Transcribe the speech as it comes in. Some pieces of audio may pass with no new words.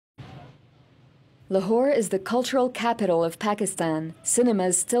Lahore is the cultural capital of Pakistan.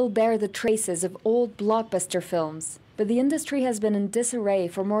 Cinemas still bear the traces of old blockbuster films, but the industry has been in disarray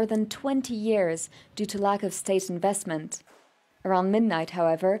for more than 20 years due to lack of state investment. Around midnight,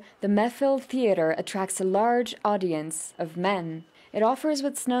 however, the Mehfil Theatre attracts a large audience of men. It offers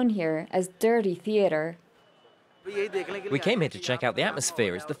what's known here as dirty theatre. We came here to check out the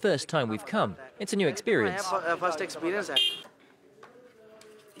atmosphere. It's the first time we've come. It's a new experience.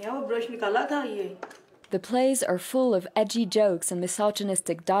 The plays are full of edgy jokes and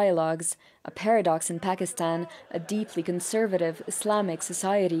misogynistic dialogues, a paradox in Pakistan, a deeply conservative Islamic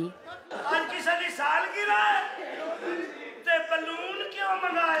society.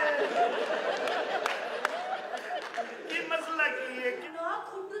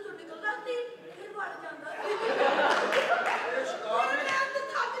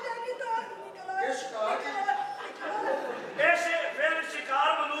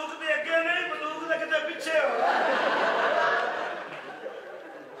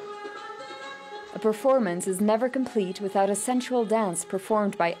 A performance is never complete without a sensual dance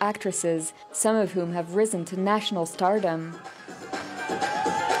performed by actresses, some of whom have risen to national stardom.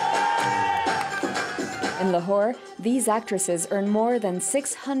 In Lahore, these actresses earn more than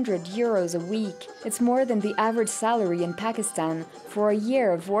 €600 a week. It's more than the average salary in Pakistan for a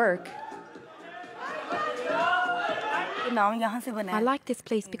year of work. I like this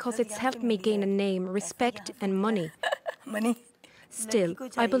place because it's helped me gain a name, respect and money. Still,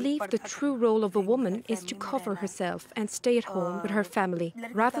 I believe the true role of a woman is to cover herself and stay at home with her family,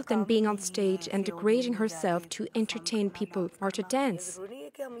 rather than being on stage and degrading herself to entertain people or to dance.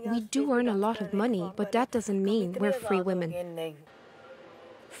 We do earn a lot of money, but that doesn't mean we're free women.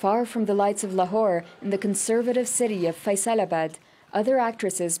 Far from the lights of Lahore, in the conservative city of Faisalabad, other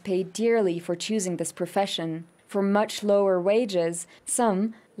actresses pay dearly for choosing this profession. For much lower wages,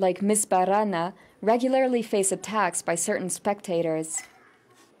 some, like Miss Barana, regularly face attacks by certain spectators.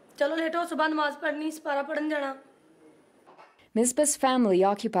 Misbah's family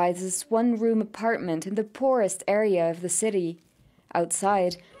occupies this one-room apartment in the poorest area of the city.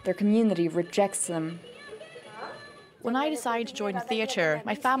 Outside, their community rejects them. When I decided to join the theatre,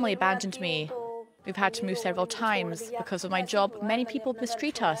 my family abandoned me. We've had to move several times. Because of my job, many people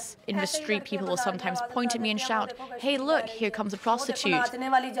mistreat us. In the street, people will sometimes point at me and shout, "Hey, look, here comes a prostitute."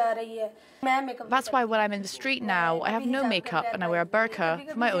 That's why when I'm in the street now, I have no makeup and I wear a burqa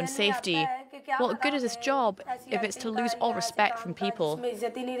for my own safety. What good is this job if it's to lose all respect from people?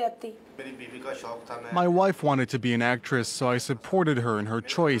 My wife wanted to be an actress, so I supported her in her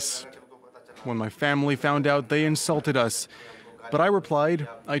choice. When my family found out, they insulted us. But I replied,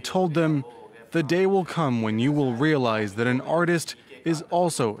 I told them, the day will come when you will realize that an artist is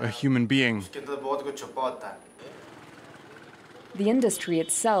also a human being. The industry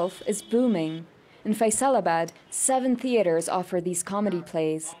itself is booming. In Faisalabad, 7 theatres offer these comedy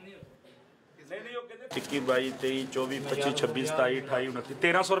plays. It's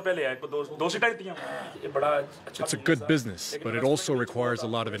a good business, but it also requires a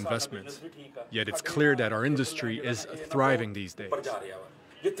lot of investment. Yet it's clear that our industry is thriving these days.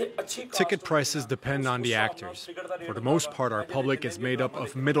 Ticket prices depend on the actors. For the most part, our public is made up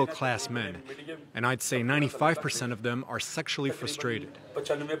of middle-class men, and I'd say 95% of them are sexually frustrated.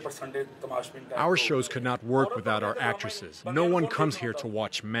 Our shows could not work without our actresses. No one comes here to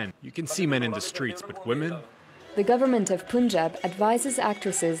watch men. You can see men in the streets, but women? The government of Punjab advises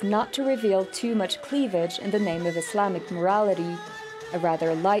actresses not to reveal too much cleavage in the name of Islamic morality, a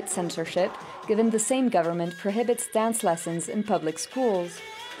rather light censorship, given the same government prohibits dance lessons in public schools.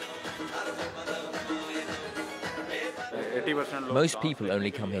 Most people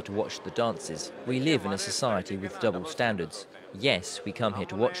only come here to watch the dances. We live in a society with double standards. Yes, we come here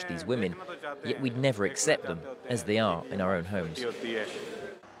to watch these women, yet we'd never accept them as they are in our own homes.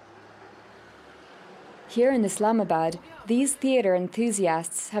 Here in Islamabad, these theatre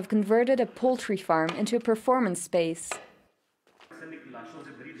enthusiasts have converted a poultry farm into a performance space.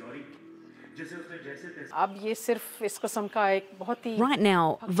 Right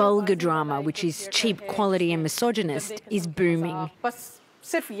now, vulgar drama, which is cheap quality and misogynist, is booming.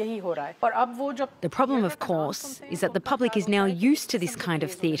 The problem, of course, is that the public is now used to this kind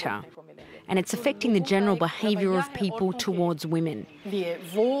of theatre, and it's affecting the general behaviour of people towards women.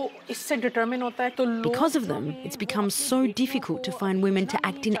 Because of them, it's become so difficult to find women to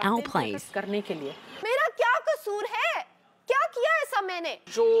act in our plays.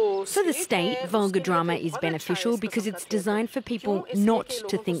 For the state, vulgar drama is beneficial because it's designed for people not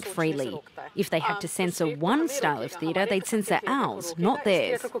to think freely. If they had to censor one style of theatre, they'd censor ours, not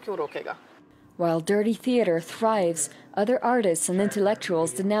theirs. While dirty theatre thrives, other artists and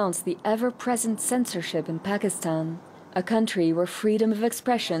intellectuals denounce the ever-present censorship in Pakistan, a country where freedom of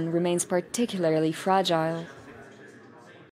expression remains particularly fragile.